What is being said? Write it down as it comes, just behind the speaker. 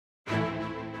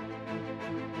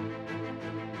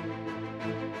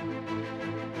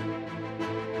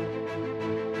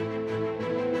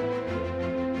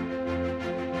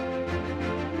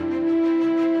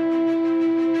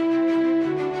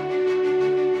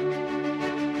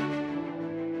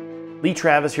Lee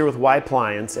Travis here with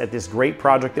Wipliance at this great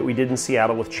project that we did in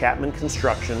Seattle with Chapman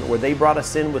Construction, where they brought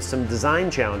us in with some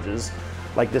design challenges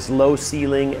like this low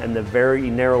ceiling and the very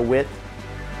narrow width.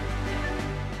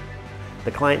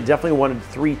 The client definitely wanted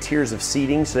 3 tiers of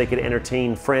seating so they could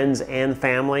entertain friends and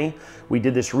family. We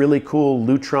did this really cool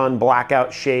Lutron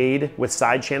blackout shade with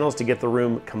side channels to get the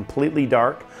room completely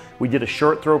dark. We did a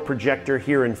short throw projector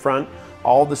here in front.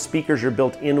 All the speakers are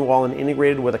built in wall and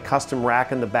integrated with a custom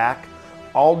rack in the back.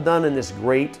 All done in this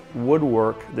great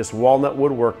woodwork, this walnut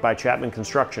woodwork by Chapman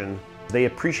Construction. They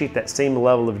appreciate that same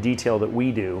level of detail that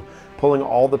we do, pulling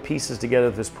all the pieces together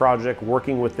of this project,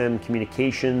 working with them,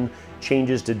 communication,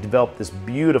 changes to develop this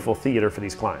beautiful theater for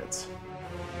these clients.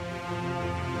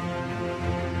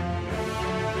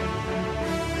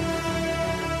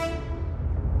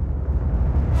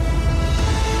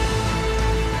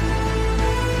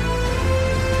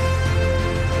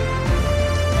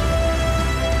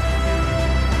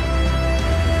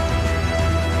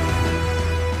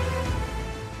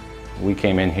 We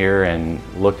came in here and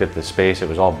looked at the space. It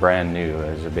was all brand new.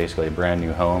 It was basically a brand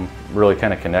new home. Really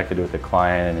kind of connected with the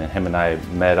client, and him and I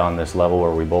met on this level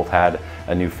where we both had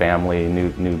a new family,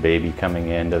 new baby coming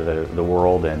into the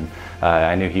world, and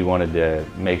I knew he wanted to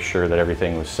make sure that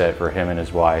everything was set for him and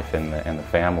his wife and the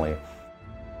family.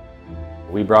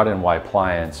 We brought in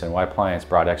Wipliance, and Wipliance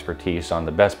brought expertise on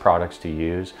the best products to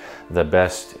use, the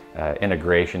best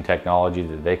integration technology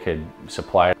that they could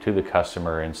supply to the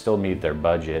customer and still meet their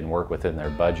budget and work within their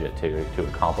budget to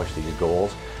accomplish these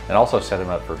goals, and also set them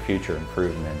up for future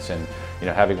improvements. And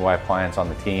having Wipliance on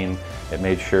the team, it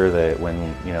made sure that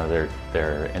when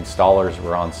their installers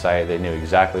were on site, they knew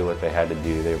exactly what they had to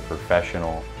do. They were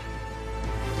professional.